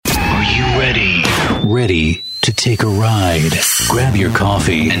ready to take a ride. Grab your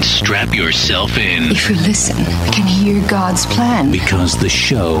coffee and strap yourself in. If we listen, we can hear God's plan. Because the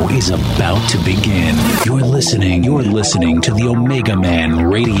show is about to begin. You're listening to the Omegaman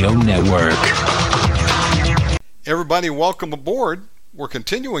Radio Network. Everybody, welcome aboard. We're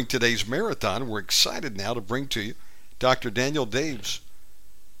continuing today's marathon. We're excited now to bring to you Dr. Daniel Daves.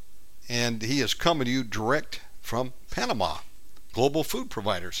 And he is coming to you direct from Panama, Global Food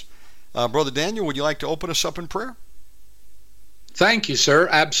Providers. Brother Daniel, would you like to open us up in prayer? Thank you, sir.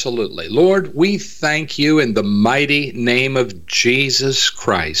 Absolutely. Lord, we thank you in the mighty name of Jesus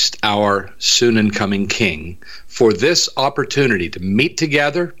Christ, our soon and coming King, for this opportunity to meet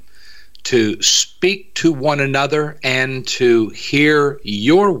together, to speak to one another, and to hear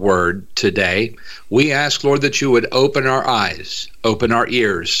your word today. We ask, Lord, that you would open our eyes, open our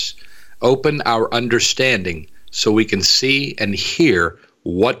ears, open our understanding so we can see and hear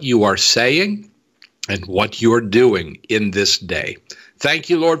what you are saying and what you are doing in this day.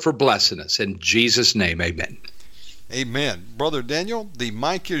 Thank you, Lord, for blessing us. In Jesus' name, amen. Amen. Brother Daniel, the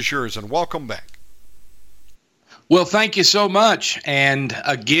mic is yours, and welcome back. Well, thank you so much. And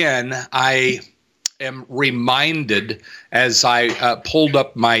again, I am reminded as I pulled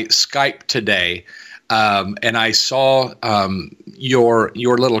up my Skype today, and I saw your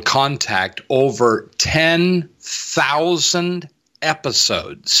little contact, over 10,000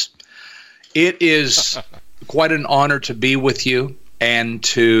 episodes. It is quite an honor to be with you and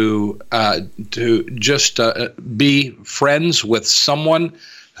to just be friends with someone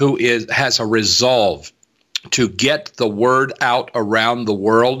who has a resolve to get the word out around the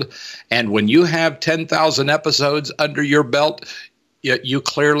world. And when you have 10,000 episodes under your belt, you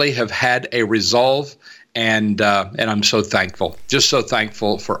clearly have had a resolve. And I'm so thankful, just so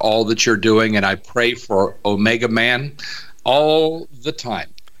thankful for all that you're doing. And I pray for Omegaman all the time.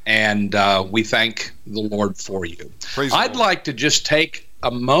 And we thank the Lord for you. I'd like to just take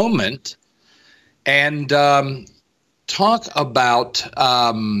a moment and talk about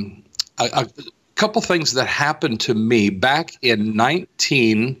a couple things that happened to me back in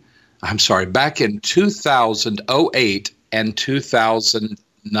 2008 and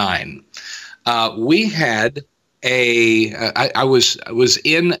 2009. We had I was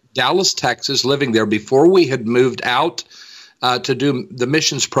in Dallas, Texas, living there before we had moved out to do the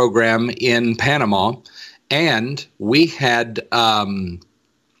missions program in Panama, and we had been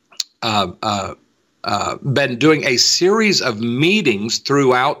doing a series of meetings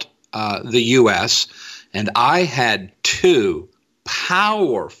throughout the U.S., and I had two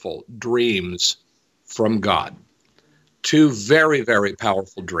powerful dreams from God. Two very, very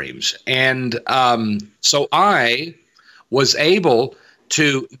powerful dreams. And so I was able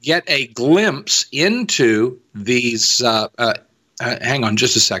to get a glimpse into these. Hang on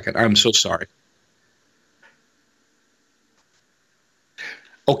just a second. I'm so sorry.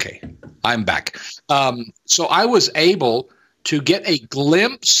 Okay, I'm back. So I was able to get a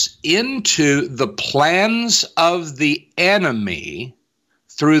glimpse into the plans of the enemy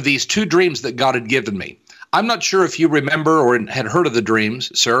through these two dreams that God had given me. I'm not sure if you remember or had heard of the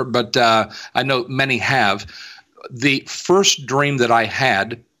dreams, sir, but I know many have. The first dream that I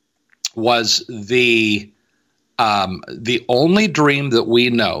had was the only dream that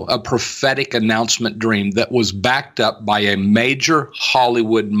we know, a prophetic announcement dream that was backed up by a major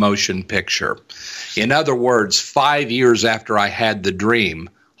Hollywood motion picture. In other words, 5 years after I had the dream,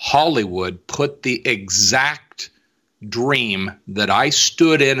 Hollywood put the exact dream that I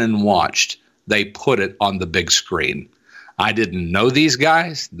stood in and watched. They put it on the big screen. I didn't know these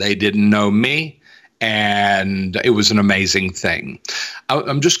guys. They didn't know me. And it was an amazing thing.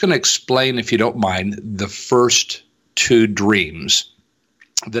 I'm just going to explain, if you don't mind, the first two dreams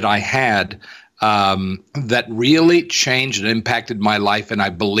that I had that really changed and impacted my life. And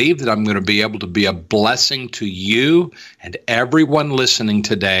I believe that I'm going to be able to be a blessing to you and everyone listening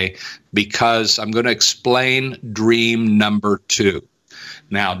today, because I'm going to explain dream number two.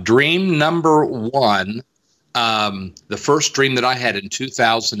 Now, dream number one, the first dream that I had in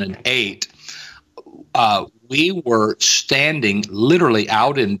 2008, we were standing literally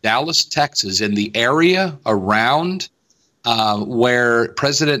out in Dallas, Texas, in the area around where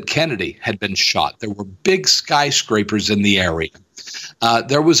President Kennedy had been shot. There were big skyscrapers in the area.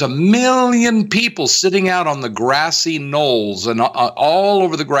 There was 1 million people sitting out on the grassy knolls and all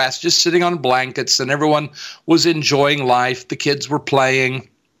over the grass, just sitting on blankets, and everyone was enjoying life. The kids were playing,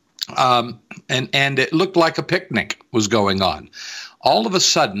 and it looked like a picnic was going on. All of a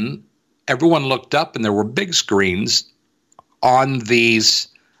sudden, everyone looked up, and there were big screens on these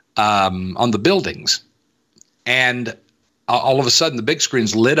on the buildings, and all of a sudden, the big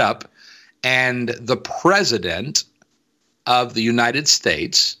screens lit up, and the president of the United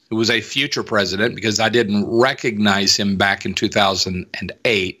States, who was a future president because I didn't recognize him back in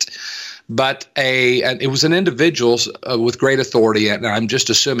 2008, but it was an individual with great authority, and I'm just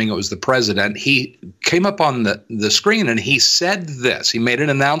assuming it was the president. He came up on the screen and he said this. He made an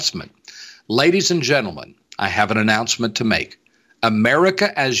announcement. Ladies and gentlemen, I have an announcement to make.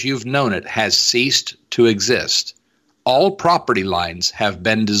 America, as you've known it, has ceased to exist. All property lines have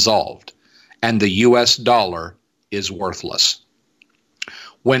been dissolved, and the U.S. dollar is worthless.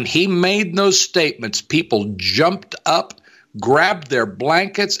 When he made those statements, people jumped up, grabbed their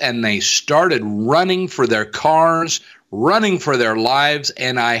blankets, and they started running for their cars, running for their lives,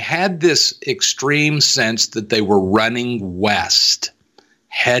 and I had this extreme sense that they were running west,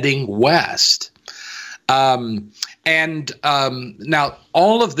 heading west. Now,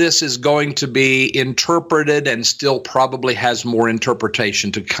 all of this is going to be interpreted and still probably has more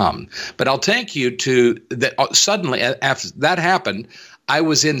interpretation to come. But I'll take you to that. Suddenly, after that happened, I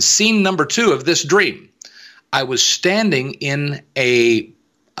was in scene number 2 of this dream. I was standing in a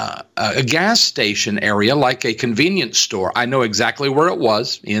gas station area, like a convenience store. I know exactly where it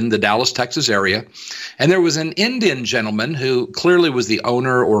was, in the Dallas, Texas area. And there was an Indian gentleman who clearly was the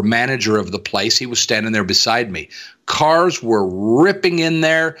owner or manager of the place. He was standing there beside me. Cars were ripping in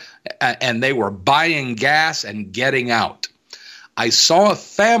there, and they were buying gas and getting out. I saw a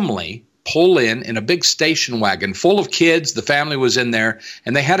family pull in a big station wagon full of kids. The family was in there,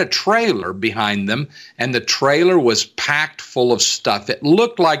 and they had a trailer behind them, and the trailer was packed full of stuff. It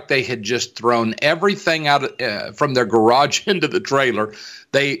looked like they had just thrown everything out from their garage into the trailer.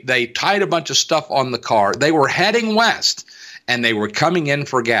 They tied a bunch of stuff on the car. They were heading west, and they were coming in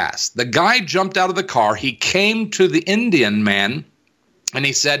for gas. The guy jumped out of the car. He came to the Indian man, and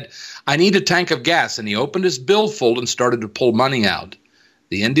he said, "I need a tank of gas." And he opened his billfold and started to pull money out.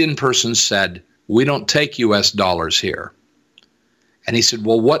 The Indian person said, "We don't take U.S. dollars here." And he said,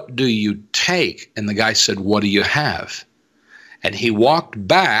 "Well, what do you take?" And the guy said, "What do you have?" And he walked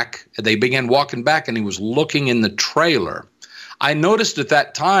back. They began walking back, and he was looking in the trailer. I noticed at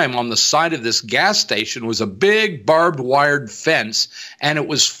that time on the side of this gas station was a big barbed wired fence, and it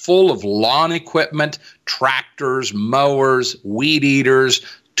was full of lawn equipment, tractors, mowers, weed eaters,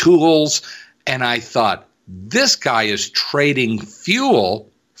 tools. And I thought, this guy is trading fuel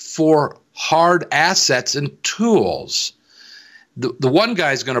for hard assets and tools. The one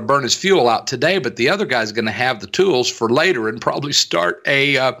guy is going to burn his fuel out today, but the other guy is going to have the tools for later and probably start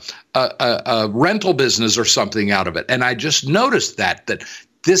a rental business or something out of it. And I just noticed that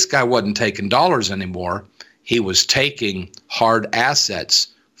this guy wasn't taking dollars anymore. He was taking hard assets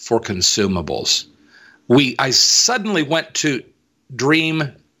for consumables. I suddenly went to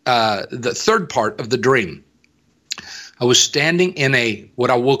dream. The third part of the dream, I was standing in what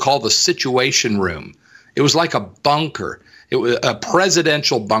I will call the situation room. It was like a bunker. It was a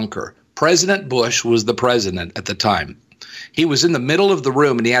presidential bunker. President Bush was the president at the time. He was in the middle of the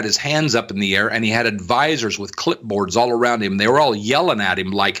room, and he had his hands up in the air, and he had advisors with clipboards all around him. They were all yelling at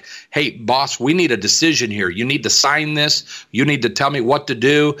him like, "Hey, boss, we need a decision here. You need to sign this. You need to tell me what to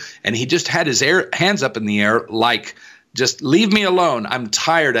do." And he just had his hands up in the air like, "Just leave me alone. I'm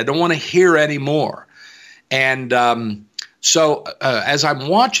tired. I don't want to hear anymore." And so as I'm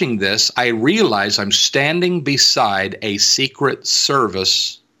watching this, I realize I'm standing beside a Secret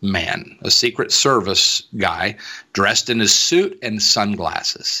Service man, a Secret Service guy dressed in his suit and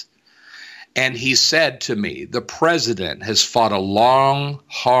sunglasses. And he said to me, "The president has fought a long,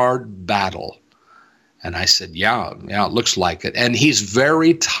 hard battle." And I said, yeah, it looks like it. "And he's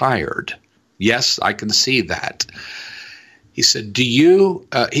very tired." "Yes, I can see that." He said,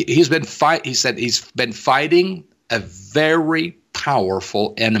 he's been fighting a very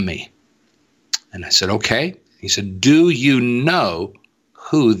powerful enemy. And I said, "Okay." He said, "Do you know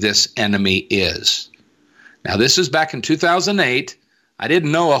who this enemy is?" Now, this is back in 2008. I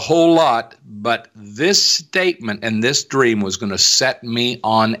didn't know a whole lot, but this statement and this dream was going to set me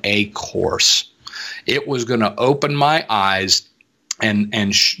on a course. It was going to open my eyes and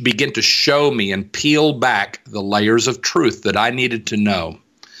begin to show me and peel back the layers of truth that I needed to know.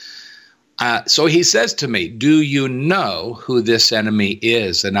 So he says to me, "Do you know who this enemy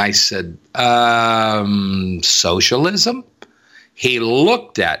is?" And I said, "Socialism?" He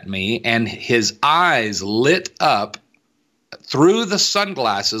looked at me, and his eyes lit up through the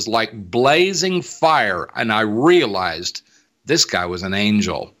sunglasses like blazing fire, and I realized this guy was an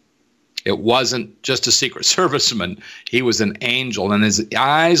angel. It wasn't just a Secret Serviceman. He was an angel, and his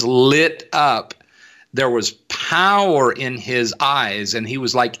eyes lit up. There was power in his eyes, and he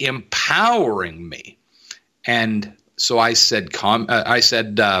was like empowering me. And So I said,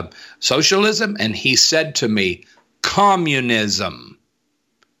 socialism, and he said to me, communism.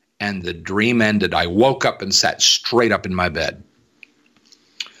 And the dream ended. I woke up and sat straight up in my bed.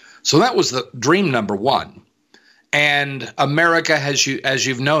 So that was the dream number one. And America, as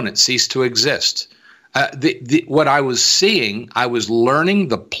you've known it, ceased to exist. What I was seeing, I was learning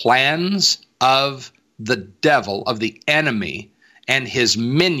the plans of the devil, of the enemy, and his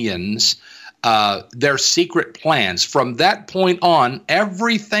minions, their secret plans. From that point on,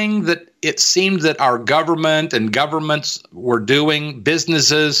 everything that it seemed that our government and governments were doing,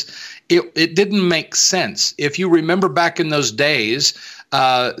 businesses, it didn't make sense. If you remember back in those days,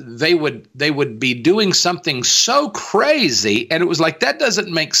 they would be doing something so crazy, and it was like, that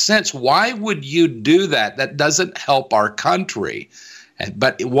doesn't make sense. Why would you do that? That doesn't help our country.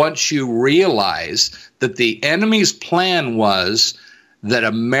 But once you realize that the enemy's plan was that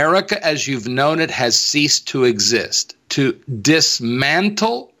America, as you've known it, has ceased to exist, to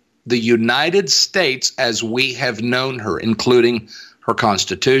dismantle the United States as we have known her, including her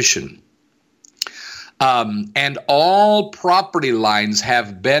Constitution. And all property lines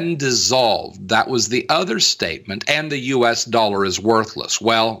have been dissolved. That was the other statement. And the U.S. dollar is worthless.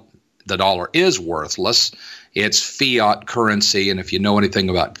 Well, the dollar is worthless. It's fiat currency. And if you know anything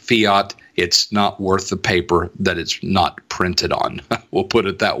about fiat, it's not worth the paper that it's not printed on. We'll put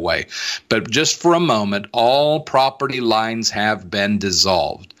it that way. But just for a moment, all property lines have been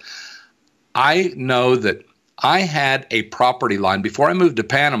dissolved. I know that I had a property line before I moved to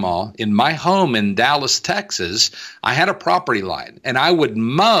Panama. In my home in Dallas, Texas, I had a property line, and I would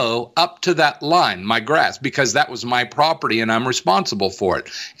mow up to that line, my grass, because that was my property and I'm responsible for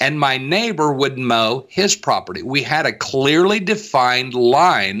it. And my neighbor would mow his property. We had a clearly defined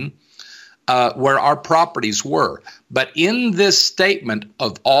line where our properties were. But in this statement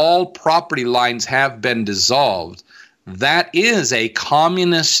of all property lines have been dissolved, that is a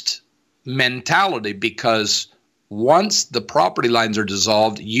communist mentality, because once the property lines are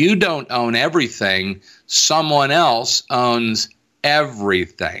dissolved, you don't own everything. Someone else owns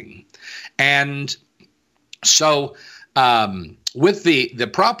everything. And so with the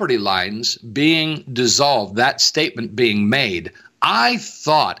property lines being dissolved, that statement being made, I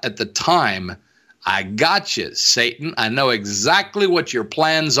thought at the time, I got you, Satan. I know exactly what your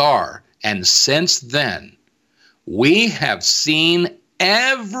plans are. And since then, we have seen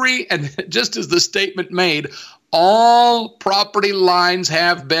and just as the statement made, all property lines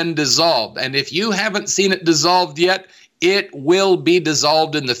have been dissolved. And if you haven't seen it dissolved yet, it will be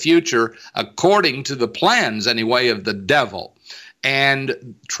dissolved in the future, according to the plans, anyway, of the devil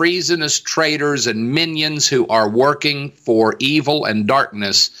and treasonous traitors and minions who are working for evil and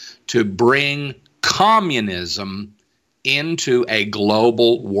darkness to bring communism into a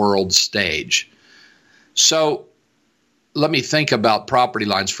global world stage. So let me think about property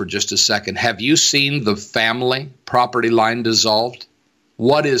lines for just a second. Have you seen the family property line dissolved?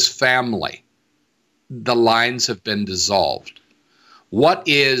 What is family? The lines have been dissolved. What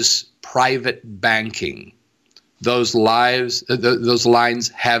is private banking? Those lines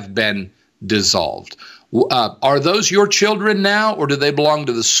have been dissolved. Are those your children now, or do they belong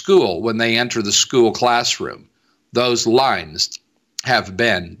to the school when they enter the school classroom? Those lines have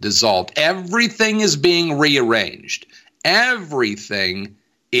been dissolved. Everything is being rearranged. Everything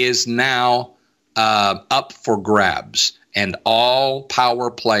is now up for grabs, and all power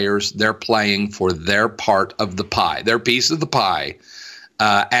players, they're playing for their part of the pie, their piece of the pie,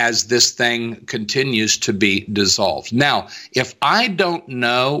 as this thing continues to be dissolved. Now, if I don't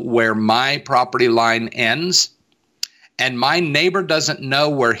know where my property line ends and my neighbor doesn't know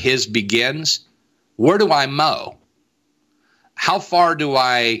where his begins, where do I mow? How far do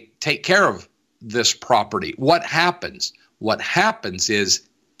I take care of this property? What happens? What happens is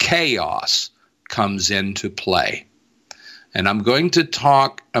chaos comes into play. And I'm going to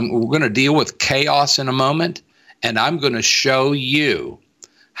we're going to deal with chaos in a moment, and I'm going to show you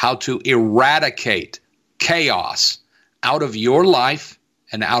how to eradicate chaos out of your life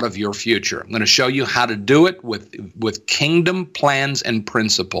and out of your future. I'm going to show you how to do it with kingdom plans and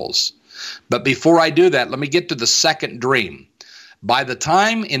principles. But before I do that, let me get to the second dream. By the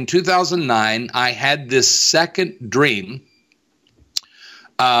time in 2009 I had this second dream,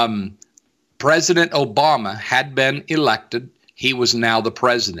 President Obama had been elected. He was now the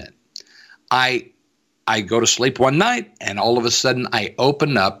president. I go to sleep one night, and all of a sudden I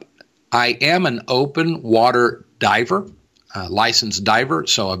open up. I am an open water diver, licensed diver,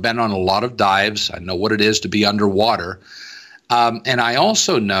 so I've been on a lot of dives. I know what it is to be underwater. And I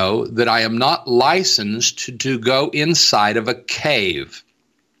also know that I am not licensed to go inside of a cave.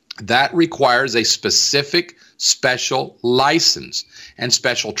 That requires a specific special license and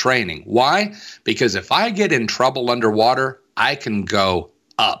special training. Why? Because if I get in trouble underwater, I can go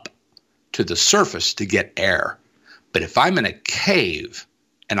up to the surface to get air. But if I'm in a cave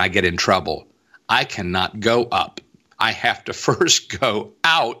and I get in trouble, I cannot go up. I have to first go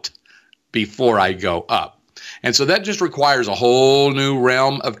out before I go up. And so that just requires a whole new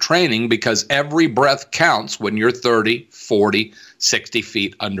realm of training, because every breath counts when you're 30, 40, 60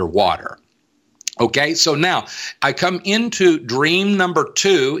 feet underwater. Okay, so now I come into dream number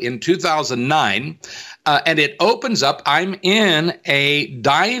 2 in 2009, and it opens up. I'm in a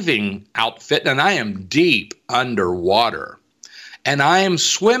diving outfit, and I am deep underwater. And I am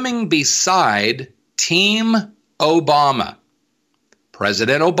swimming beside Team Obama.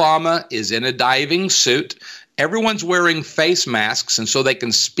 President Obama is in a diving suit. Everyone's wearing face masks, and so they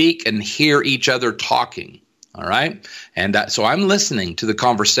can speak and hear each other talking. All right? And so I'm listening to the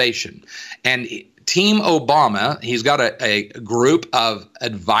conversation. And Team Obama, he's got a group of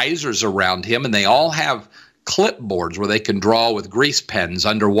advisors around him, and they all have clipboards where they can draw with grease pens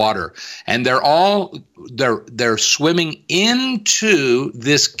underwater. And they're swimming into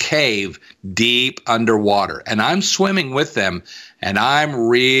this cave deep underwater. And I'm swimming with them, and I'm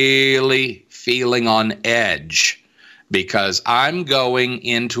really feeling on edge, because I'm going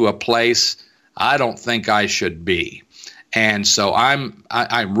into a place I don't think I should be. And so I'm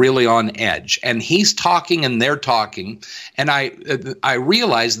really on edge. And he's talking and they're talking, and I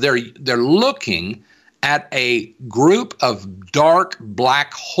realize they're looking at a group of dark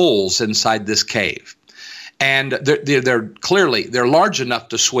black holes inside this cave. And they're clearly large enough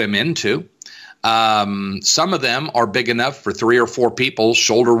to swim into. Some of them are big enough for 3 or 4 people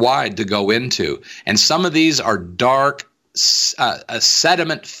shoulder wide to go into. And some of these are dark,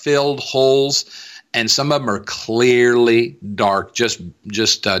 sediment filled holes. And some of them are clearly dark, just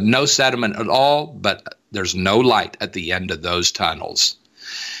no sediment at all, but there's no light at the end of those tunnels.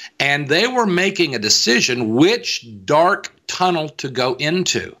 And they were making a decision which dark tunnel to go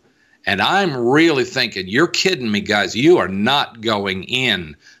into. And I'm really thinking, you're kidding me, guys. You are not going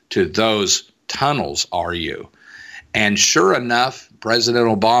in to those tunnels, are you? And sure enough, President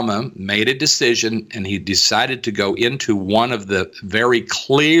Obama made a decision, and he decided to go into one of the very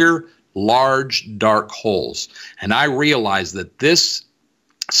clear, large, dark holes. And I realized that this,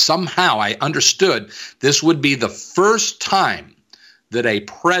 somehow I understood, this would be the first time that a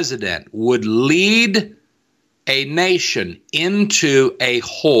president would lead a nation into a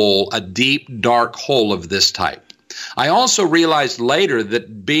hole, a deep, dark hole of this type. I also realized later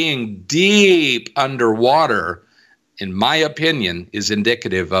that being deep underwater, in my opinion, is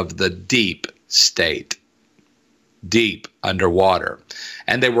indicative of the deep state. Deep underwater.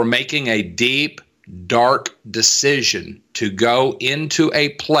 And they were making a deep, dark decision to go into a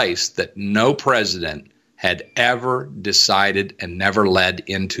place that no president had ever decided and never led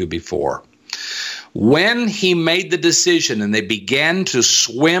into before. When he made the decision and they began to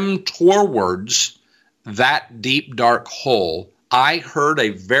swim towards that deep, dark hole, I heard a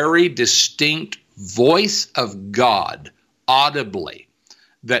very distinct voice of God audibly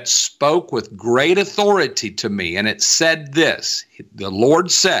that spoke with great authority to me. And it said this, the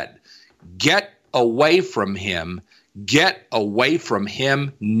Lord said, "Get away from him. Get away from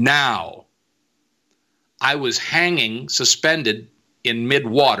him now." I was hanging, suspended in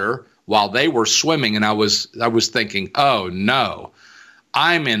mid-water while they were swimming, and I was thinking, oh no,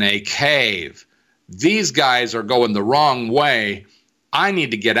 I'm in a cave. These guys are going the wrong way. I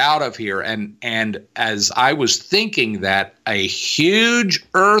need to get out of here. And as I was thinking that, a huge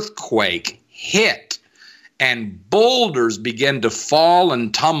earthquake hit, and boulders began to fall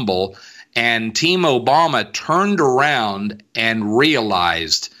and tumble, and Team Obama turned around and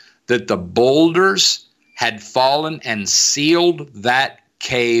realized that the boulders had fallen and sealed that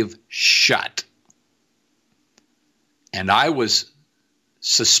cave shut. And I was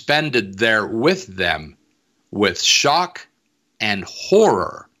suspended there with them, with shock and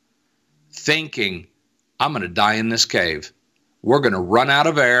horror, thinking, I'm going to die in this cave. We're going to run out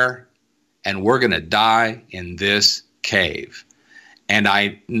of air, and we're going to die in this cave. And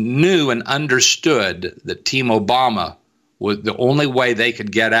I knew and understood that Team Obama was the only way they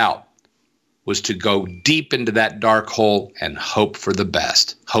could get out was to go deep into that dark hole and hope for the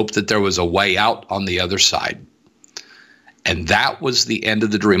best, hope that there was a way out on the other side. And that was the end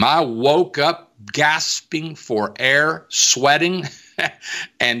of the dream. I woke up gasping for air, sweating,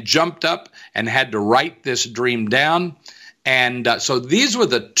 and jumped up and had to write this dream down. And so these were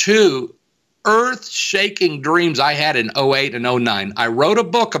the two earth-shaking dreams I had in 2008 and 2009. I wrote a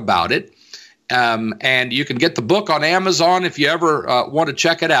book about it, and you can get the book on Amazon if you ever want to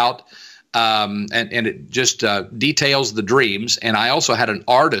check it out. and it just details the dreams. And I also had an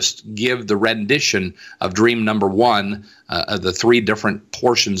artist give the rendition of dream number one, of the three different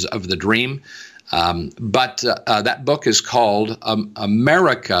portions of the dream. But that book is called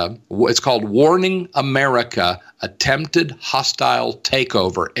America. It's called Warning America: Attempted Hostile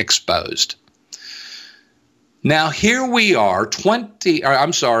Takeover Exposed. Now here we are, 09.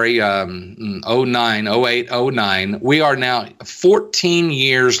 We are now 14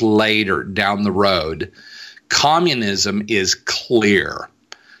 years later down the road. Communism is clear.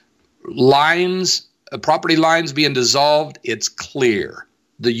 Property lines being dissolved, it's clear.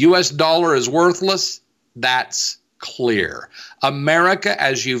 The U.S. dollar is worthless, that's clear. America,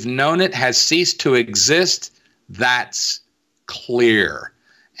 as you've known it, has ceased to exist, that's clear.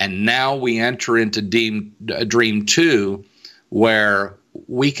 And now we enter into dream two, where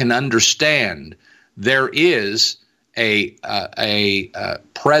we can understand there is a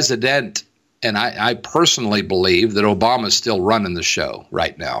president, and I personally believe that Obama's still running the show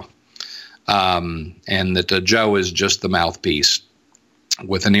right now, and that Joe is just the mouthpiece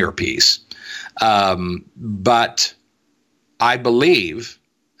with an earpiece. But I believe,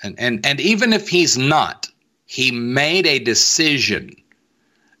 and even if he's not, he made a decision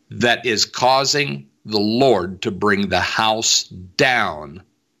that is causing the Lord to bring the house down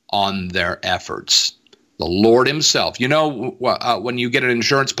on their efforts. The Lord himself. You know, when you get an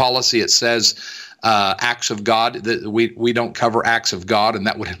insurance policy, it says acts of God. We don't cover acts of God, and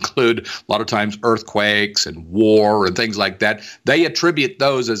that would include a lot of times earthquakes and war and things like that. They attribute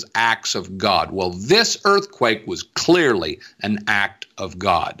those as acts of God. Well, this earthquake was clearly an act of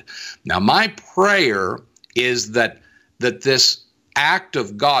God. Now, my prayer is that this act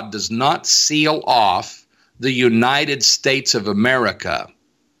of God does not seal off the United States of America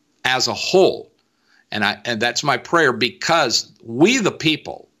as a whole. And that's my prayer, because we, the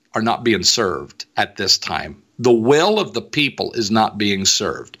people, are not being served at this time. The will of the people is not being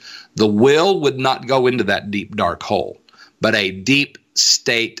served. The will would not go into that deep, dark hole, but a deep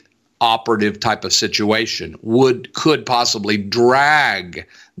state operative type of situation could possibly drag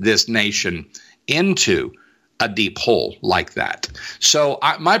this nation into a deep hole like that. So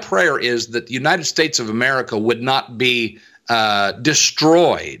my prayer is that the United States of America would not be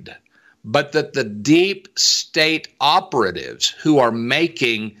destroyed, but that the deep state operatives who are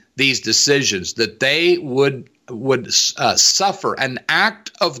making these decisions, that they would suffer an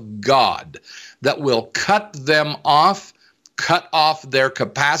act of God that will cut them off, cut off their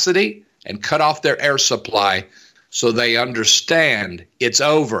capacity, and cut off their air supply, so they understand it's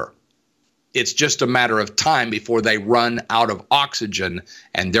over. It's just a matter of time before they run out of oxygen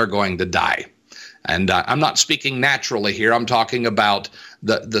and they're going to die. And I'm not speaking naturally here. I'm talking about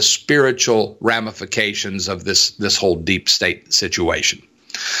the spiritual ramifications of this whole deep state situation.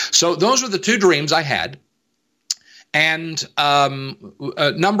 So those were the two dreams I had. And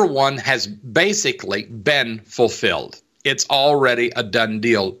number one has basically been fulfilled. It's already a done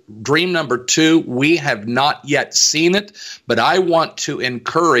deal. Dream number two, we have not yet seen it, but I want to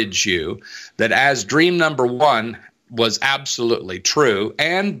encourage you that as dream number one was absolutely true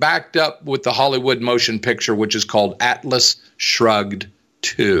and backed up with the Hollywood motion picture, which is called Atlas Shrugged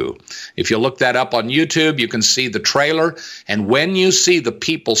 2. If you look that up on YouTube, you can see the trailer. And when you see the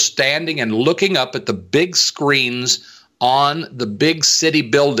people standing and looking up at the big screens on the big city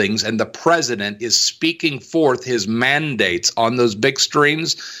buildings, and the president is speaking forth his mandates on those big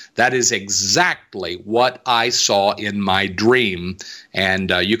screens, that is exactly what I saw in my dream.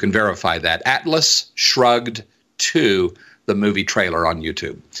 And you can verify that. Atlas Shrugged 2, the movie trailer on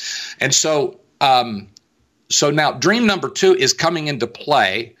YouTube. And so now dream number two is coming into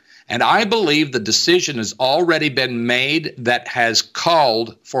play. And I believe the decision has already been made that has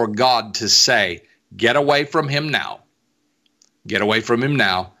called for God to say, get away from him now. Get away from him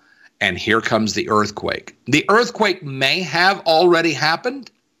now. And here comes the earthquake. The earthquake may have already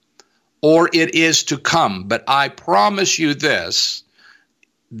happened, or it is to come. But I promise you this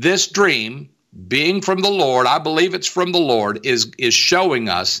dream, being from the Lord, I believe it's from the Lord, is showing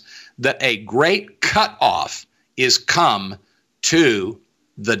us that a great cutoff is come to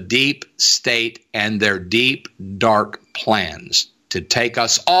the deep state and their deep, dark plans to take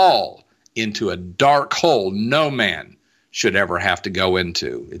us all into a dark hole no man should ever have to go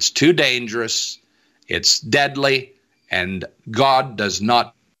into. It's too dangerous, it's deadly, and God does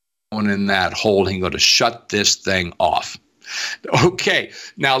not go in that hole. He's going to shut this thing off. Okay,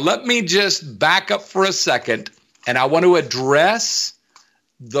 now let me just back up for a second, and I want to address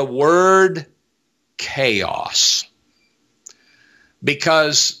the word chaos.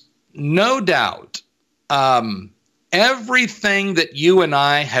 Because no doubt Everything that you and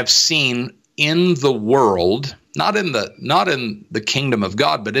I have seen in the world, not in the kingdom of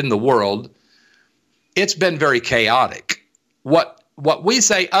God, but in the world, it's been very chaotic. What we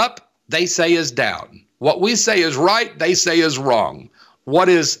say up, they say is down. What we say is right, they say is wrong. What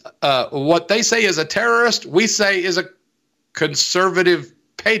they say is a terrorist, we say is a conservative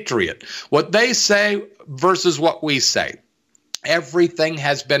patriot. What they say versus what we say. Everything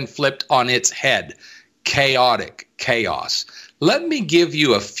has been flipped on its head. Chaotic, chaos. Let me give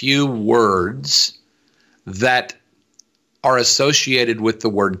you a few words that are associated with the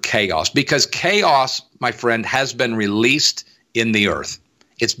word chaos, because chaos, my friend, has been released in the earth.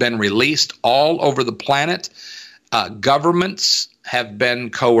 It's been released all over the planet. Governments have been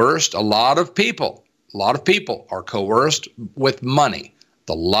coerced. A lot of people are coerced with money.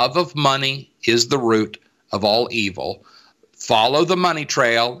 The love of money is the root of all evil. Follow the money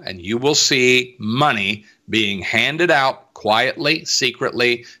trail, and you will see money being handed out quietly,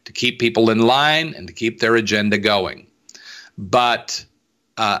 secretly, to keep people in line and to keep their agenda going. But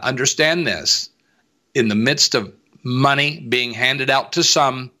understand this, in the midst of money being handed out to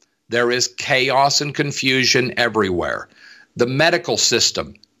some, there is chaos and confusion everywhere. The medical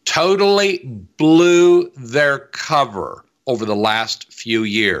system totally blew their cover over the last few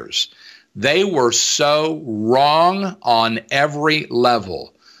years. They were so wrong on every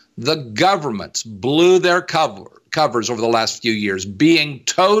level. The governments blew their covers over the last few years, being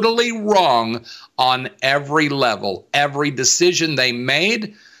totally wrong on every level. Every decision they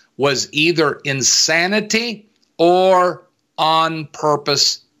made was either insanity or on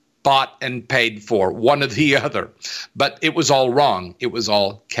purpose, bought and paid for, one or the other. But it was all wrong. It was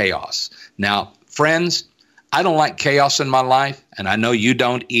all chaos. Now, friends, I don't like chaos in my life, and I know you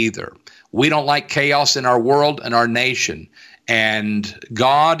don't either. We don't like chaos in our world and our nation. And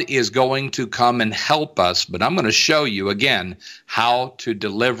God is going to come and help us. But I'm going to show you again how to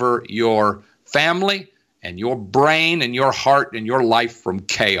deliver your family and your brain and your heart and your life from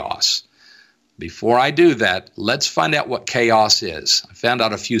chaos. Before I do that, let's find out what chaos is. I found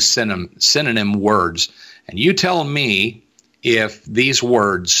out a few synonym words. And you tell me if these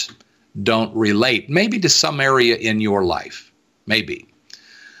words don't relate, maybe to some area in your life. Maybe.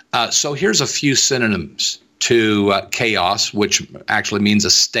 So here's a few synonyms to chaos, which actually means a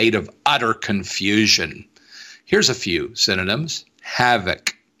state of utter confusion. Here's a few synonyms: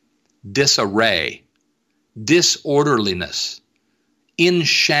 havoc, disarray, disorderliness, in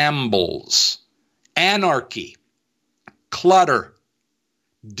shambles, anarchy, clutter,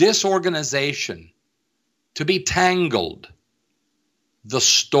 disorganization, to be tangled, the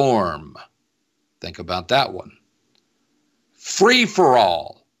storm. Think about that one. Free for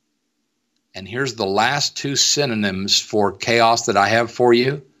all. And here's the last two synonyms for chaos that I have for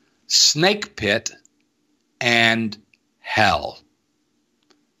you: snake pit and hell.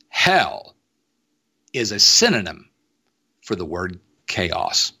 Hell is a synonym for the word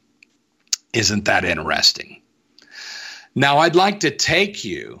chaos. Isn't that interesting? Now, I'd like to take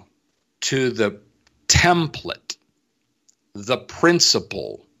you to the template, the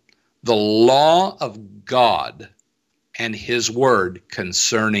principle, the law of God and His Word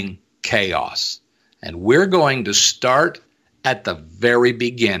concerning chaos. And we're going to start at the very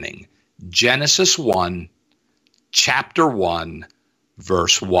beginning. Genesis 1, chapter 1,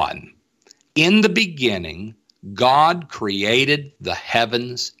 verse 1. In the beginning, God created the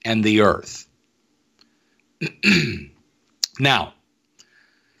heavens and the earth. Now,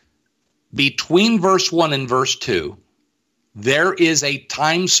 between verse 1 and verse 2, there is a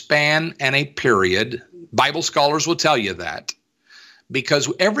time span and a period. Bible scholars will tell you that.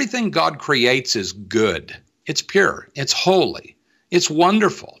 Because everything God creates is good. It's pure. It's holy. It's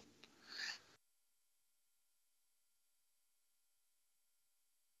wonderful.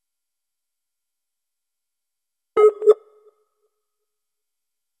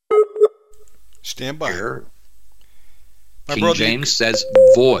 Stand by. Here, My King brother, James says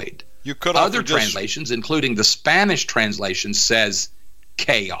void. You cut off Other for just- translations, including the Spanish translation, says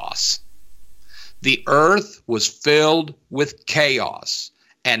chaos. The earth was filled with chaos,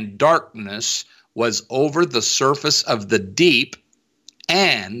 and darkness was over the surface of the deep,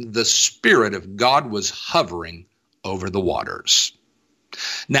 and the Spirit of God was hovering over the waters.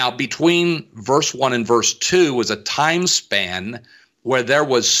 Now, between verse 1 and verse 2 was a time span where there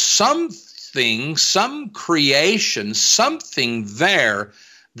was something, some creation, something there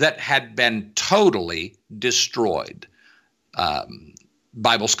that had been totally destroyed.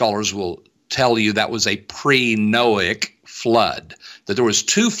 Bible scholars will tell you that was a pre-Noahic flood, that there was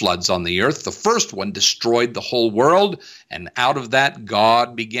two floods on the earth. The first one destroyed the whole world, and out of that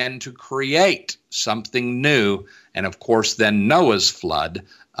God began to create something new, And of course, then Noah's flood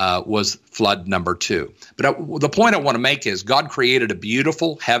was flood number 2. But the point I want to make is God created a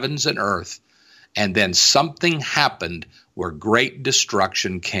beautiful heavens and earth, and then something happened where great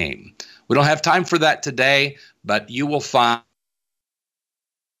destruction came. We don't have time for that today, but you will find.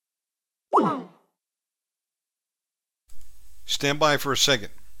 Stand by for a second.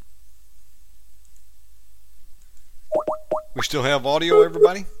 We still have audio,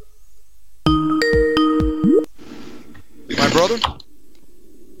 everybody? My brother?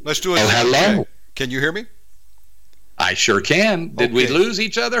 Let's do it. Oh, hello. Okay. Can you hear me? I sure can. Did we lose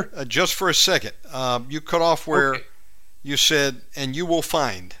each other? Just for a second. You cut off where you said, and you will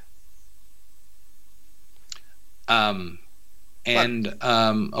find.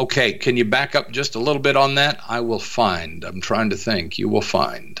 Okay, can you back up just a little bit on that? I will find. I'm trying to think. You will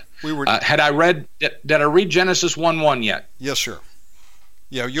find. Did I read Genesis 1:1 yet? Yes, sir.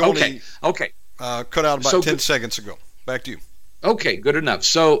 Yeah, you only cut out about 10 seconds ago. Back to you. Okay, good enough.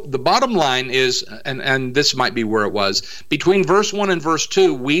 So the bottom line is, and this might be where it was, between verse 1 and verse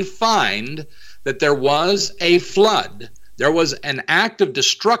 2, we find that there was a flood. There was an act of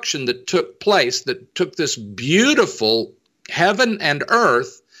destruction that took place that took this beautiful heaven and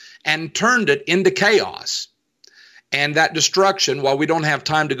earth and turned it into chaos. And that destruction, while we don't have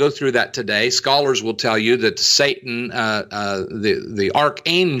time to go through that today, scholars will tell you that Satan, the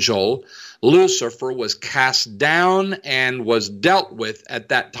archangel, Lucifer, was cast down and was dealt with at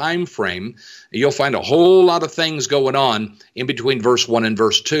that time frame. You'll find a whole lot of things going on in between verse 1 and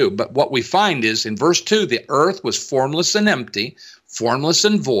verse 2. But what we find is in verse 2, the earth was formless and empty, formless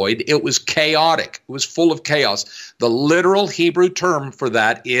and void. It was chaotic. It was full of chaos. The literal Hebrew term for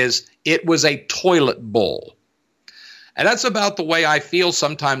that is it was a toilet bowl. And that's about the way I feel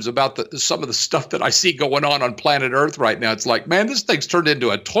sometimes about some of the stuff that I see going on planet Earth right now. It's like, man, this thing's turned into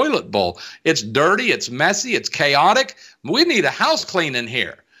a toilet bowl. It's dirty, it's messy, it's chaotic. We need a house cleaning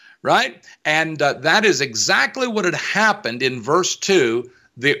here, right? And that is exactly what had happened in verse 2.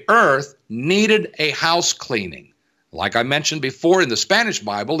 The earth needed a house cleaning. Like I mentioned before, in the Spanish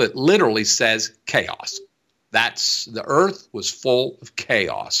Bible, it literally says chaos. The earth was full of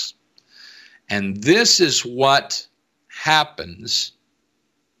chaos. And this is what happens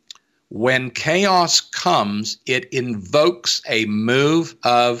when chaos comes. It invokes a move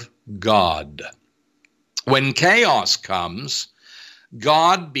of God. When chaos comes,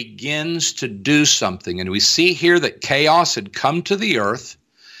 God begins to do something. And we see here that chaos had come to the earth,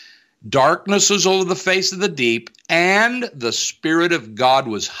 darkness was over the face of the deep, and the Spirit of God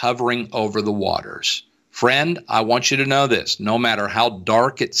was hovering over the waters. Friend, I want you to know this. No matter how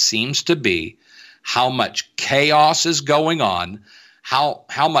dark it seems to be, how much chaos is going on,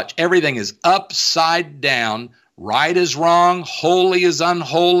 how much everything is upside down, right is wrong, holy is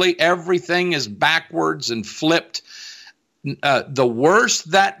unholy, everything is backwards and flipped. The worse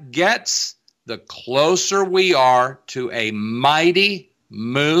that gets, the closer we are to a mighty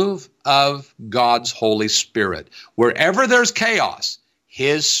move of God's Holy Spirit. Wherever there's chaos,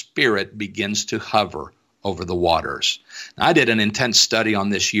 His Spirit begins to hover over the waters. I did an intense study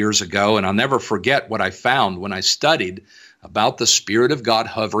on this years ago, and I'll never forget what I found when I studied about the Spirit of God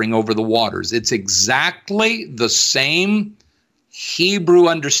hovering over the waters. It's exactly the same Hebrew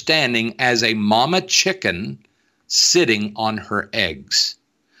understanding as a mama chicken sitting on her eggs.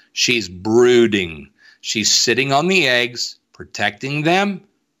 She's brooding. She's sitting on the eggs, protecting them,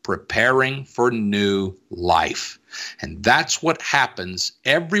 preparing for new life. And that's what happens.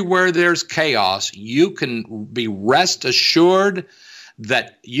 Everywhere there's chaos, you can be rest assured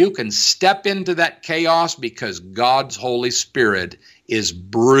that you can step into that chaos because God's Holy Spirit is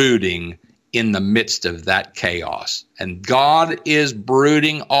brooding in the midst of that chaos. And God is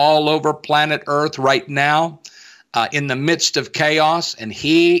brooding all over planet Earth right now in the midst of chaos, and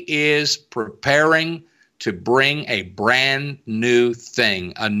He is preparing to bring a brand new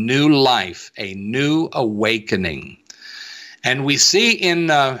thing, a new life, a new awakening. And we see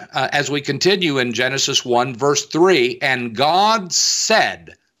as we continue in Genesis 1, verse 3, and God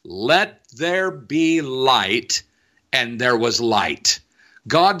said, "Let there be light," and there was light.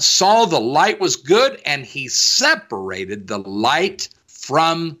 God saw the light was good, and He separated the light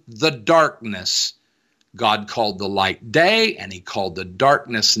from the darkness. God called the light day, and He called the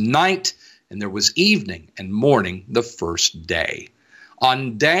darkness night. And there was evening and morning the first day.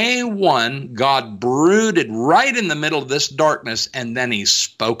 On day one, God brooded right in the middle of this darkness, and then He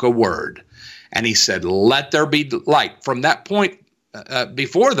spoke a word. And He said, "Let there be light." From that point,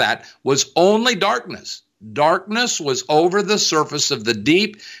 before that, was only darkness. Darkness was over the surface of the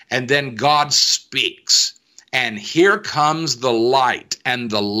deep, and then God speaks. And here comes the light, and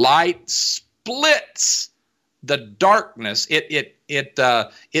the light splits the darkness.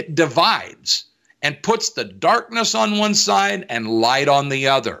 It divides and puts the darkness on one side and light on the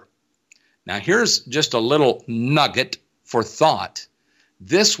other. Now, here's just a little nugget for thought.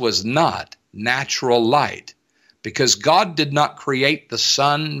 This was not natural light, because God did not create the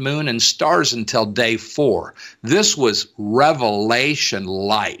sun, moon, and stars until day 4. This was revelation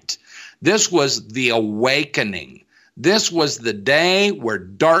light. This was the awakening. This was the day where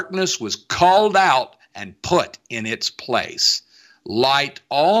darkness was called out and put in its place. Light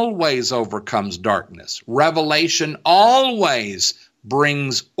always overcomes darkness. Revelation always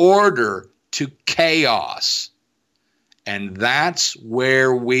brings order to chaos. And that's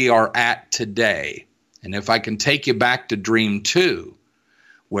where we are at today. And if I can take you back to dream 2,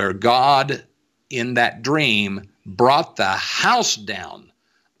 where God in that dream brought the house down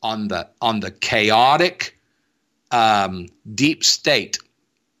on the chaotic deep state,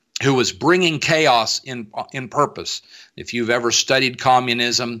 who was bringing chaos in purpose. If you've ever studied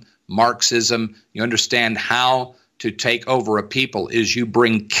communism, Marxism, you understand how to take over a people is you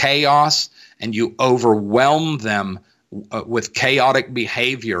bring chaos and you overwhelm them with chaotic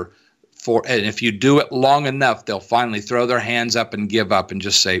behavior. And if you do it long enough, they'll finally throw their hands up and give up and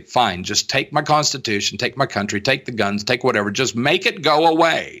just say, fine, just take my constitution, take my country, take the guns, take whatever, just make it go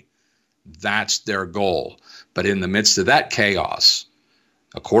away. That's their goal. But in the midst of that chaos,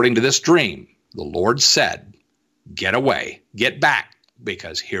 according to this dream, the Lord said, get away, get back,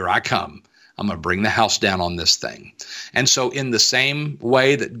 because here I come. I'm going to bring the house down on this thing. And so in the same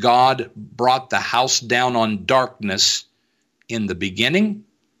way that God brought the house down on darkness in the beginning,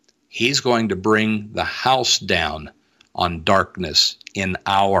 He's going to bring the house down on darkness in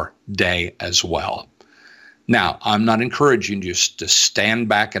our day as well. Now, I'm not encouraging you just to stand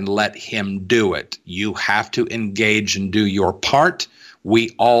back and let Him do it. You have to engage and do your part.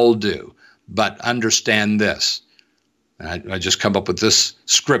 We all do. But understand this. I just come up with this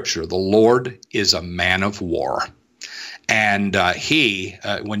scripture. The Lord is a man of war. And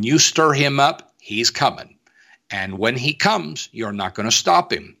when you stir Him up, He's coming. And when He comes, you're not going to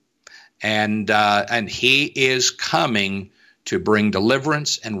stop Him. And He is coming to bring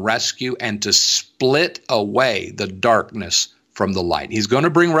deliverance and rescue and to split away the darkness from the light. He's going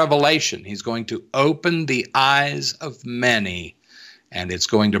to bring revelation. He's going to open the eyes of many, and it's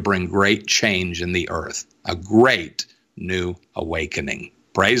going to bring great change in the earth, a great new awakening.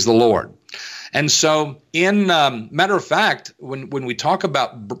 Praise the Lord. And so, matter of fact, when we talk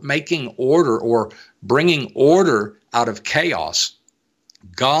about making order or bringing order out of chaos,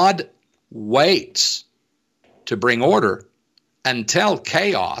 God waits to bring order until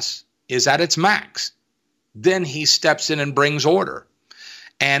chaos is at its max. Then He steps in and brings order.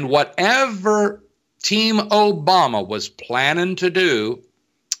 And whatever Team Obama was planning to do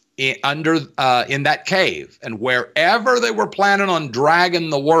in that cave, and wherever they were planning on dragging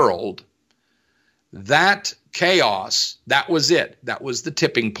the world, that chaos, that was it. That was the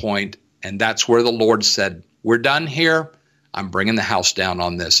tipping point. And that's where the Lord said, we're done here. I'm bringing the house down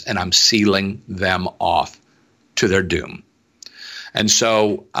on this, and I'm sealing them off to their doom. And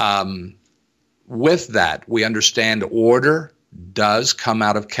so with that, we understand order does come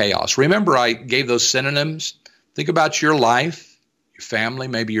out of chaos. Remember, I gave those synonyms. Think about your life, your family,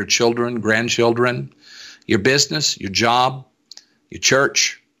 maybe your children, grandchildren, your business, your job, your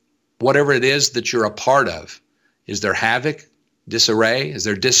church, whatever it is that you're a part of. Is there havoc, disarray? Is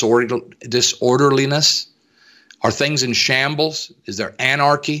there disorderliness? Are things in shambles? Is there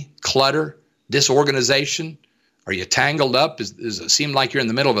anarchy, clutter, disorganization? Are you tangled up? Does it seem like you're in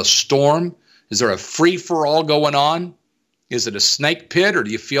the middle of a storm? Is there a free-for-all going on? Is it a snake pit, or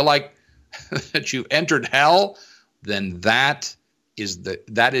do you feel like that you entered hell? Then that is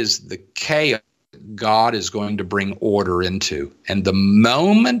the chaos God is going to bring order into. And the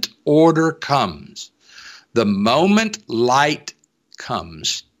moment order comes, the moment light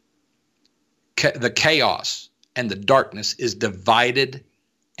comes, the chaos and the darkness is divided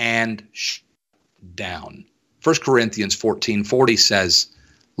and shut down. 1 Corinthians 14:40 says,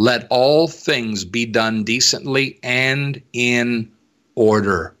 let all things be done decently and in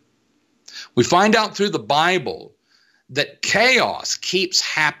order. We find out through the Bible that chaos keeps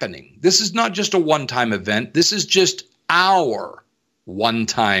happening. This is not just a one-time event. This is just our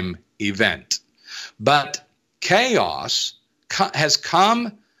one-time event. But chaos has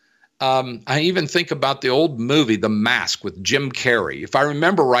come. I even think about the old movie, The Mask, with Jim Carrey. If I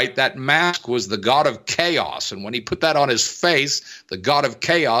remember right, that mask was the god of chaos. And when he put that on his face, the god of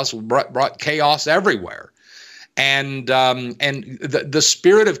chaos brought chaos everywhere. And the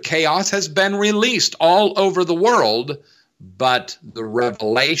spirit of chaos has been released all over the world, but the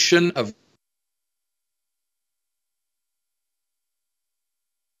revelation of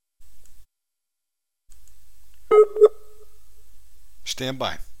Stand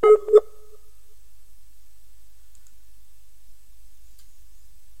by.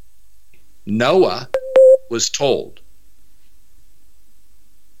 Noah was told.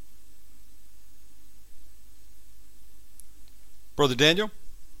 Brother Daniel?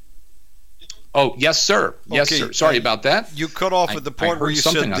 Oh, yes, sir. Yes, Okay, sir. Sorry about that. You cut off at the part where you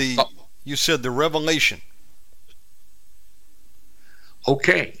said the revelation.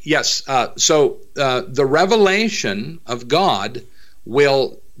 Okay, yes. So the revelation of God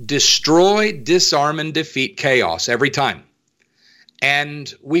will destroy, disarm, and defeat chaos every time.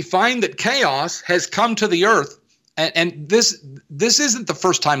 And we find that chaos has come to the earth, and this isn't the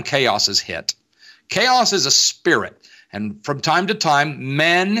first time chaos has hit. Chaos is a spirit, and from time to time,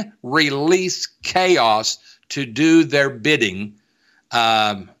 men release chaos to do their bidding,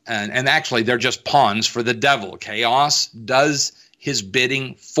 and actually they're just pawns for the devil. Chaos does his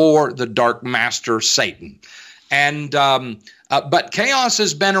bidding for the dark master, Satan. And but chaos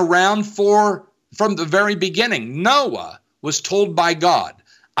has been around from the very beginning. Noah was told by God,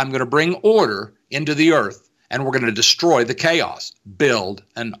 I'm going to bring order into the earth, and we're going to destroy the chaos. Build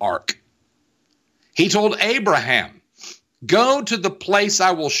an ark. He told Abraham, go to the place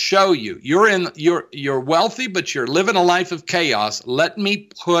I will show you. You're wealthy, but you're living a life of chaos. Let me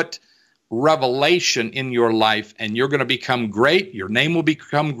put revelation in your life, and you're going to become great. Your name will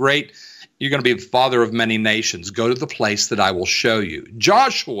become great. You're going to be the father of many nations. Go to the place that I will show you.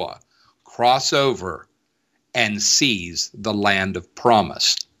 Joshua, cross over and seize the land of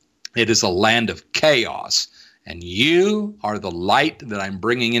promise. It is a land of chaos, and you are the light that I'm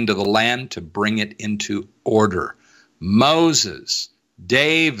bringing into the land to bring it into order. Moses,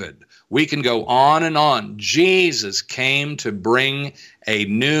 David, we can go on and on. Jesus came to bring a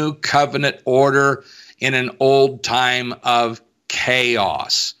new covenant order in an old time of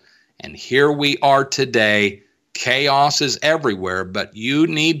chaos. And here we are today. Chaos is everywhere, but you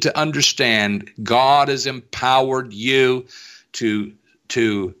need to understand God has empowered you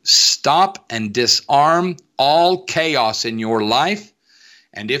to stop and disarm all chaos in your life.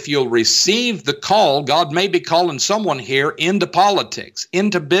 And if you'll receive the call, God may be calling someone here into politics,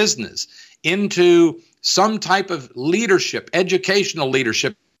 into business, into some type of leadership, educational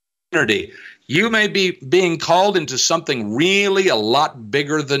leadership. You may be being called into something really a lot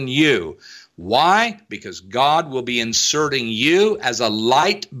bigger than you. Why? Because God will be inserting you as a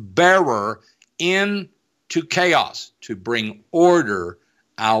light bearer into chaos to bring order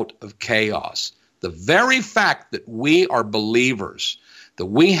out of chaos. The very fact that we are believers, that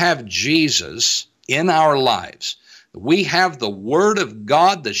we have Jesus in our lives, that we have the Word of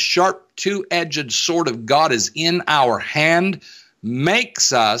God, the sharp two-edged sword of God is in our hand,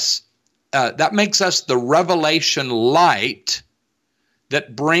 makes us the revelation light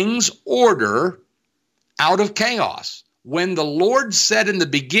that brings order out of chaos. When the Lord said in the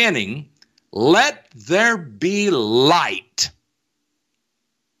beginning, let there be light,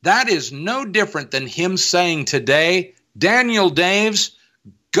 that is no different than him saying today, Daniel Daves,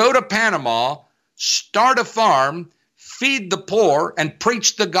 go to Panama, start a farm, feed the poor, and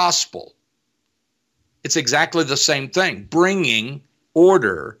preach the gospel. It's exactly the same thing, bringing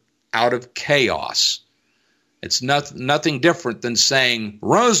order out of chaos. It's nothing different than saying,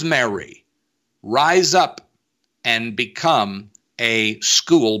 Rosemary, rise up and become a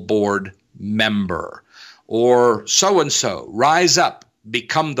school board member. Or so-and-so, rise up,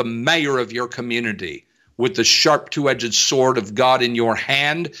 become the mayor of your community. With the sharp two-edged sword of God in your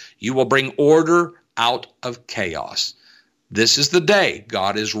hand, you will bring order out of chaos. This is the day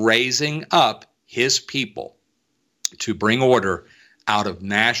God is raising up his people to bring order out of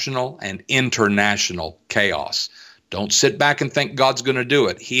national and international chaos. Don't sit back and think God's going to do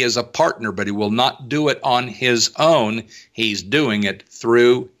it. He is a partner, but he will not do it on his own. He's doing it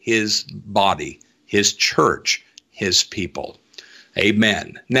through his body, his church, his people.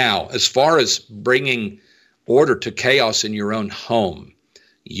 Amen. Now, as far as bringing order to chaos in your own home,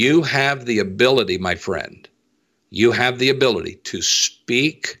 you have the ability, my friend, you have the ability to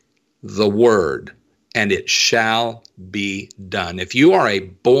speak the word, and it shall be done. If you are a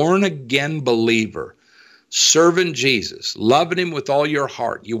born-again believer, serving Jesus, loving him with all your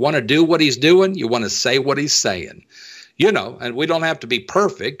heart, you want to do what he's doing, you want to say what he's saying, and we don't have to be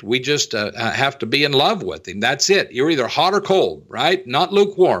perfect. We just have to be in love with him. That's it. You're either hot or cold, right? Not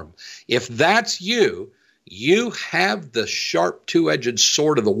lukewarm. If that's you, you have the sharp two-edged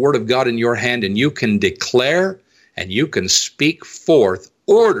sword of the Word of God in your hand, and you can declare and you can speak forth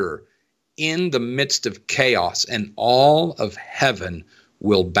order in the midst of chaos, and all of heaven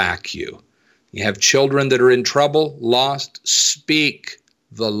will back you. You have children that are in trouble, lost, speak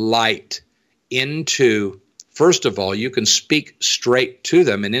the light into First of all, you can speak straight to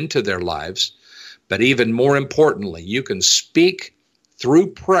them and into their lives. But even more importantly, you can speak through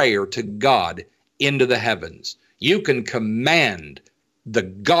prayer to God into the heavens. You can command the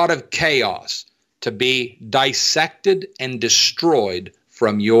God of chaos to be dissected and destroyed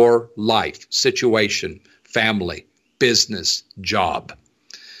from your life, situation, family, business, job.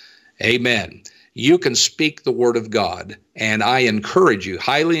 Amen. You can speak the word of God, and I encourage you,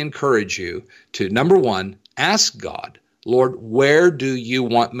 highly encourage you to, number one, ask God, Lord, where do you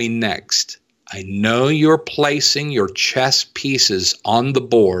want me next? I know you're placing your chess pieces on the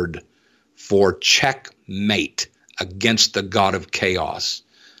board for checkmate against the God of chaos.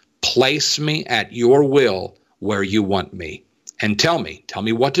 Place me at your will where you want me. And tell me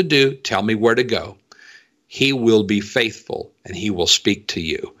what to do, tell me where to go. He will be faithful and he will speak to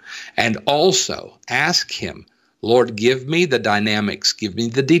you. And also ask him, Lord, give me the dynamics, give me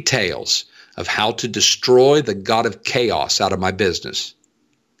the details of how to destroy the God of chaos out of my business,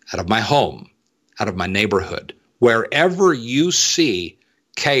 out of my home, out of my neighborhood. Wherever you see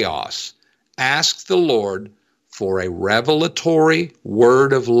chaos, ask the Lord for a revelatory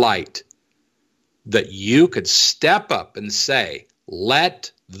word of light that you could step up and say,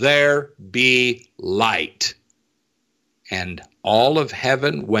 let there be light. And all of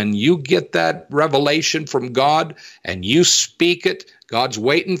heaven, when you get that revelation from God and you speak it, God's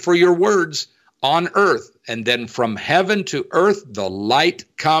waiting for your words on earth. And then from heaven to earth, the light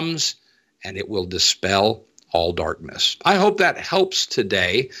comes and it will dispel all darkness. I hope that helps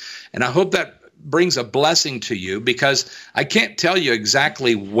today. And I hope that brings a blessing to you, because I can't tell you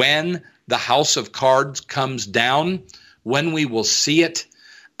exactly when the house of cards comes down, when we will see it.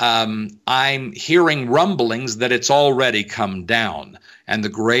 I'm hearing rumblings that it's already come down and the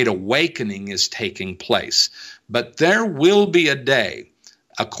great awakening is taking place. But there will be a day,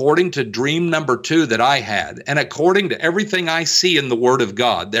 according to dream number 2 that I had, and according to everything I see in the Word of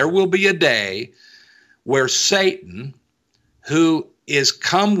God, there will be a day where Satan, who is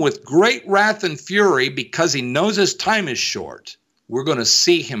come with great wrath and fury because he knows his time is short, we're going to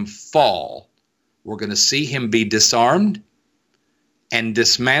see him fall. We're going to see him be disarmed and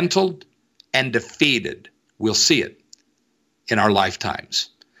dismantled and defeated. We'll see it in our lifetimes.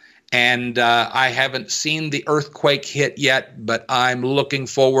 And I haven't seen the earthquake hit yet, but I'm looking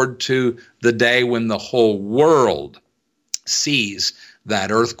forward to the day when the whole world sees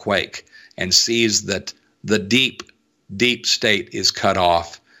that earthquake and sees that the deep, deep state is cut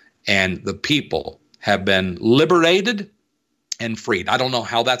off and the people have been liberated and freed. I don't know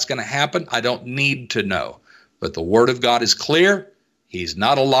how that's going to happen. I don't need to know. But the Word of God is clear. He's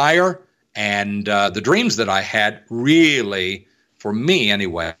not a liar. And the dreams that I had really, for me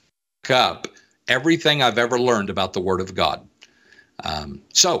anyway, up everything I've ever learned about the Word of God.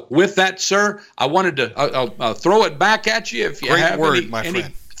 So with that, sir, I wanted to throw it back at you if you have any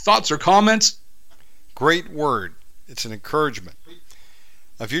thoughts or comments. Great word. It's an encouragement.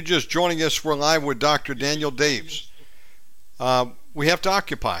 If you're just joining us, we're live with Dr. Daniel Daves. We have to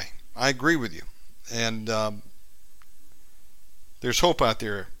occupy. I agree with you. And there's hope out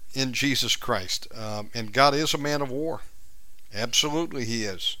there in Jesus Christ. And God is a man of war. Absolutely he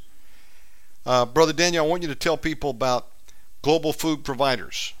is. Brother Daniel, I want you to tell people about Global Food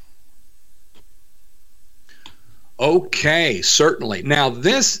Providers. Okay, certainly. Now,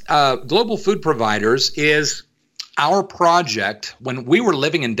 this Global Food Providers is our project. When we were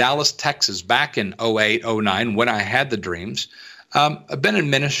living in Dallas, Texas, back in 2008, 2009, when I had the dreams, I've been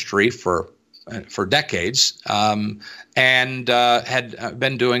in ministry for decades, and had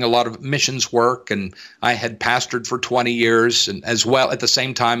been doing a lot of missions work, and I had pastored for 20 years, and as well, at the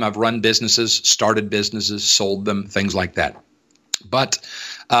same time, I've run businesses, started businesses, sold them, things like that. But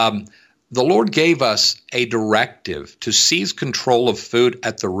the Lord gave us a directive to seize control of food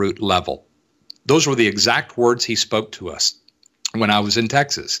at the root level. Those were the exact words he spoke to us when I was in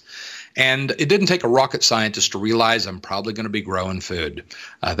Texas. And it didn't take a rocket scientist to realize I'm probably going to be growing food.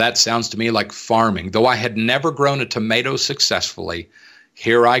 That sounds to me like farming. Though I had never grown a tomato successfully,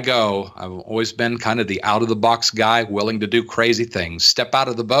 here I go. I've always been kind of the out-of-the-box guy, willing to do crazy things. Step out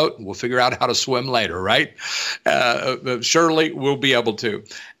of the boat, and we'll figure out how to swim later, right? Surely we'll be able to.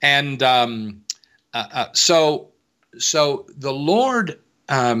 And so the Lord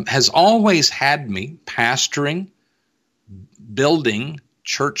has always had me pastoring, building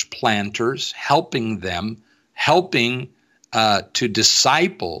church planters, helping to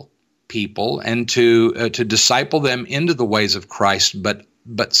disciple people and to disciple them into the ways of Christ.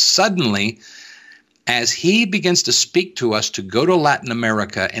 But suddenly, as he begins to speak to us to go to Latin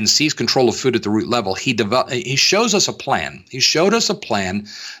America and seize control of food at the root level, he shows us a plan. He showed us a plan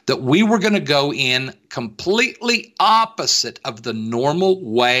that we were going to go in completely opposite of the normal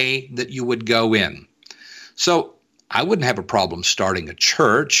way that you would go in. So I wouldn't have a problem starting a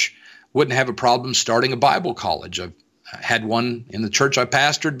church, wouldn't have a problem starting a Bible college. I've had one in the church I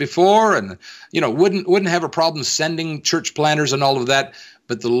pastored before, and wouldn't have a problem sending church planners and all of that.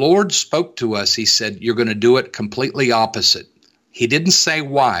 But the Lord spoke to us. He said, you're going to do it completely opposite. He didn't say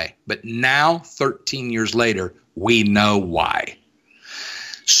why, but now, 13 years later, we know why.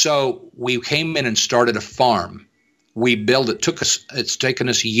 So we came in and started a farm. We built it. It's taken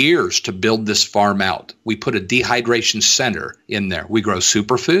us years to build this farm out. We put a dehydration center in there. We grow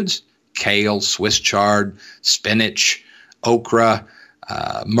superfoods, kale, Swiss chard, spinach, okra,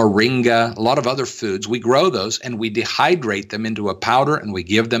 moringa, a lot of other foods. We grow those and we dehydrate them into a powder, and we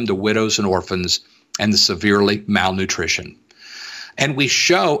give them to widows and orphans and the severely malnutrition. And we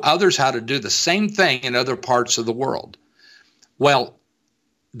show others how to do the same thing in other parts of the world. Well,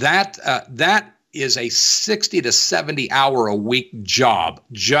 that is a 60 to 70 hour a week job,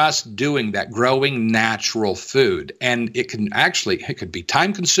 just doing that, growing natural food. And it could be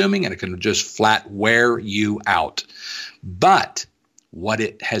time consuming, and it can just flat wear you out. But what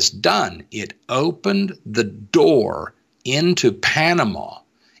it has done, it opened the door into Panama.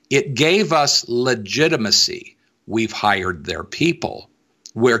 It gave us legitimacy. We've hired their people.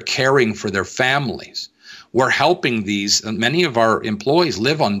 We're caring for their families. We're helping many of our employees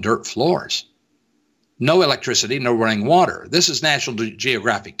live on dirt floors. No electricity, no running water. This is National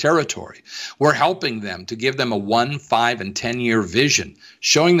Geographic territory. We're helping them to give them a 1, 5, and 10-year vision,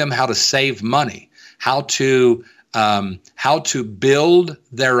 showing them how to save money, how to build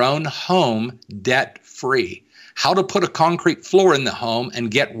their own home debt-free, how to put a concrete floor in the home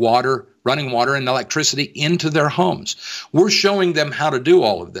and get water, running water and electricity into their homes. We're showing them how to do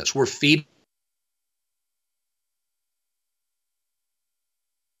all of this. We're feeding.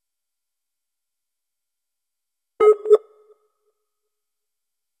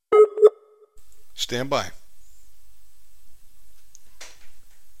 Stand by.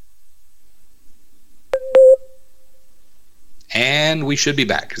 And we should be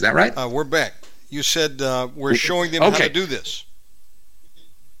back. Is that right? We're back. You said we're showing them how to do this.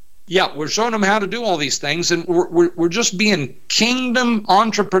 Yeah, we're showing them how to do all these things, and we're just being kingdom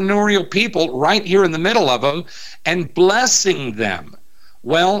entrepreneurial people right here in the middle of them and blessing them.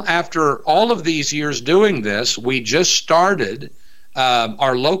 Well, after all of these years doing this, we just started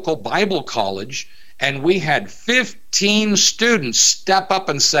our local Bible college, and we had 15 students step up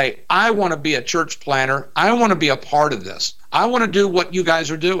and say, I want to be a church planner. I want to be a part of this. I want to do what you guys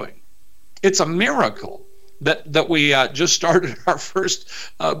are doing. It's a miracle that we just started our first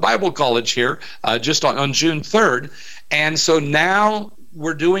Bible college here just on June 3rd. And so now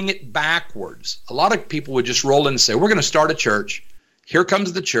we're doing it backwards. A lot of people would just roll in and say, we're going to start a church. Here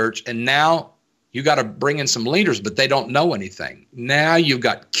comes the church. And now you got to bring in some leaders, but they don't know anything. Now you've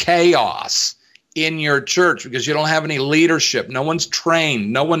got chaos in your church because you don't have any leadership. No one's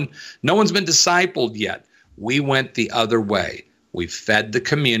trained. No one's been discipled yet. We went the other way. We've fed the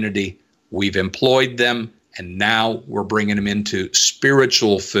community. We've employed them. And now we're bringing them into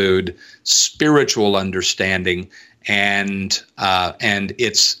spiritual food, spiritual understanding, and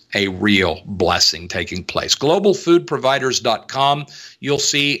it's a real blessing taking place. Globalfoodproviders.com. You'll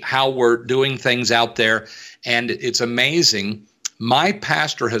see how we're doing things out there, and it's amazing. My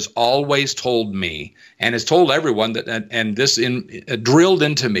pastor has always told me, and has told everyone that, and this drilled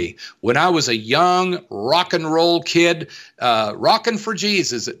into me, when I was a young rock and roll kid, rocking for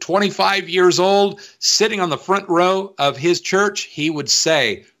Jesus at 25 years old, sitting on the front row of his church, he would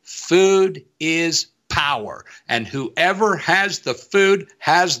say, food is power, and whoever has the food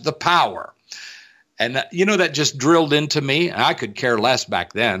has the power. And that just drilled into me. I could care less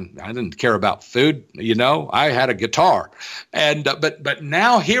back then. I didn't care about food. I had a guitar, and but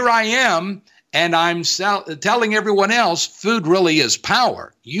now here I am, and I'm telling everyone else, food really is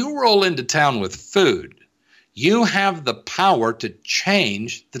power. You roll into town with food, you have the power to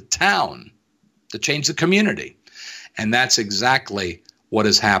change the town, to change the community, and that's exactly what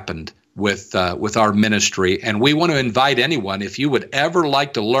has happened with our ministry. And we want to invite anyone, if you would ever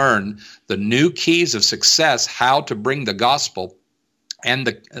like to learn the new keys of success, how to bring the gospel and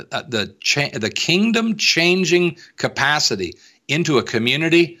the kingdom changing capacity into a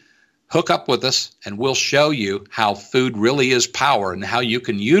community, hook up with us and we'll show you how food really is power and how you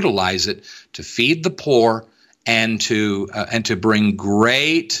can utilize it to feed the poor and to bring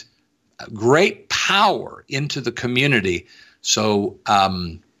great power into the community. So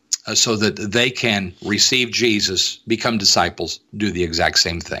so that they can receive Jesus, become disciples, do the exact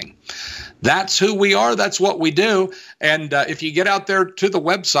same thing. That's who we are. That's what we do. And if you get out there to the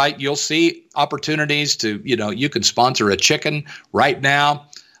website, you'll see opportunities to, you can sponsor a chicken right now.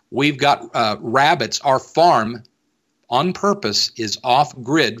 We've got rabbits. Our farm on purpose is off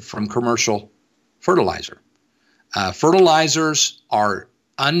grid from commercial fertilizer. Fertilizers are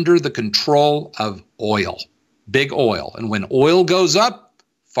under the control of oil, big oil. And when oil goes up,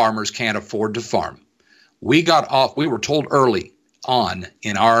 farmers can't afford to farm. We were told early on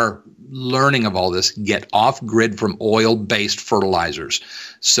in our learning of all this, get off grid from oil-based fertilizers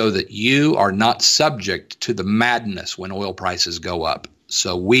so that you are not subject to the madness when oil prices go up.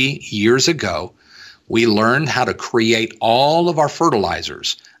 So years ago, we learned how to create all of our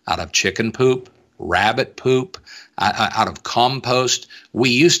fertilizers out of chicken poop, rabbit poop, out of compost. We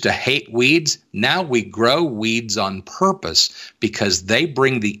used to hate weeds. Now we grow weeds on purpose because they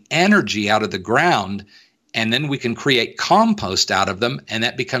bring the energy out of the ground, and then we can create compost out of them, and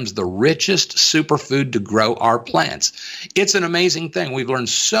that becomes the richest superfood to grow our plants. It's an amazing thing. We've learned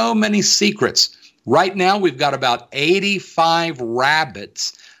so many secrets. Right now, we've got about 85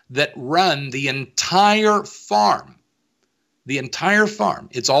 rabbits that run the entire farm. The entire farm.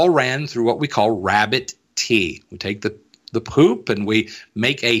 It's all ran through what we call rabbit tea. We take the poop and we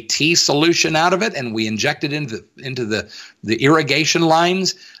make a tea solution out of it, and we inject it into the irrigation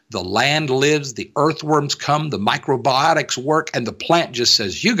lines. The land lives, the earthworms come, the microbiotics work, and the plant just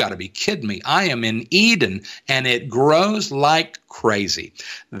says, you got to be kidding me. I am in Eden, and it grows like crazy.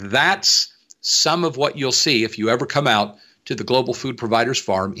 That's some of what you'll see if you ever come out to the Global Food Providers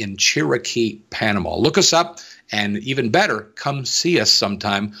Farm in Cherokee, Panama. Look us up, and even better, come see us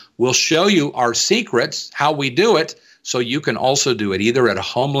sometime. We'll show you our secrets, how we do it, so you can also do it either at a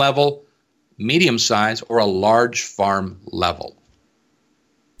home level, medium size, or a large farm level.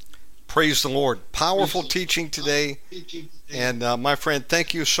 Praise the Lord. Powerful teaching today. And my friend,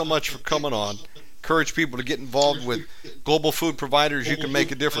 thank you so much for coming on. Encourage people to get involved with Global Food Providers. You can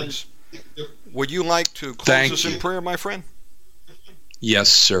make a difference. Would you like to close us in prayer, my friend? Yes,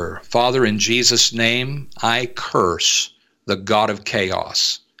 sir. Father, in Jesus' name, I curse the God of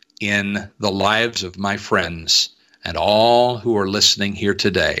chaos in the lives of my friends and all who are listening here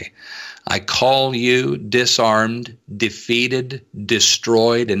today. I call you disarmed, defeated,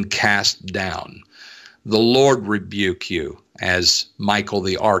 destroyed, and cast down. The Lord rebuke you, as Michael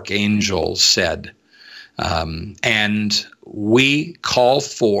the archangel said. And we call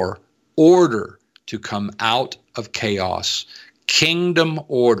for order to come out of chaos, kingdom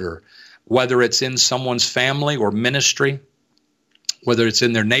order, whether it's in someone's family or ministry, whether it's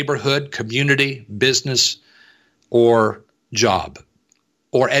in their neighborhood, community, business, or job,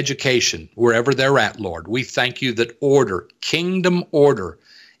 or education, wherever they're at, Lord. We thank you that order, kingdom order,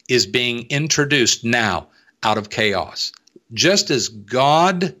 is being introduced now out of chaos. Just as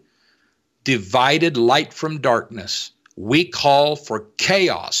God divided light from darkness, we call for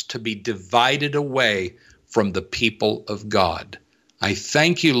chaos to be divided away from the people of God. I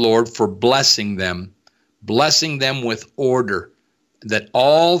thank you, Lord, for blessing them with order, that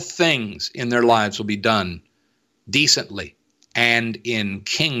all things in their lives will be done decently and in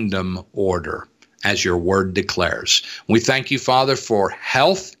kingdom order, as your word declares. We thank you, Father, for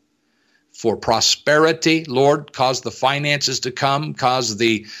health, for prosperity. Lord, cause the finances to come, cause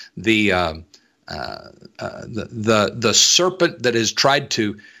the serpent that has tried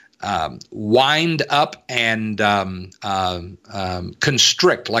to wind up and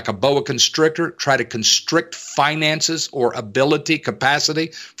constrict, like a boa constrictor, try to constrict finances or ability, capacity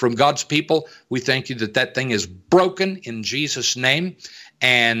from God's people. We thank you that that thing is broken in Jesus' name,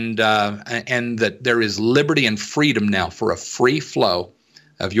 and that there is liberty and freedom now for a free flow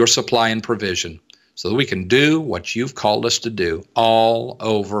of your supply and provision, so that we can do what you've called us to do all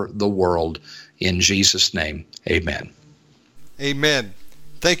over the world. In Jesus' name, amen. Amen.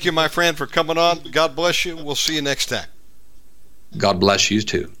 Thank you, my friend, for coming on. God bless you. We'll see you next time. God bless you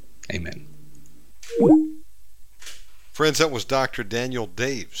too. Amen. Friends, that was Dr. Daniel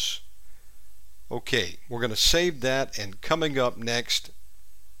Daves. Okay, we're going to save that, and coming up next,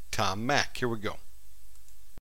 Tom Mack. Here we go.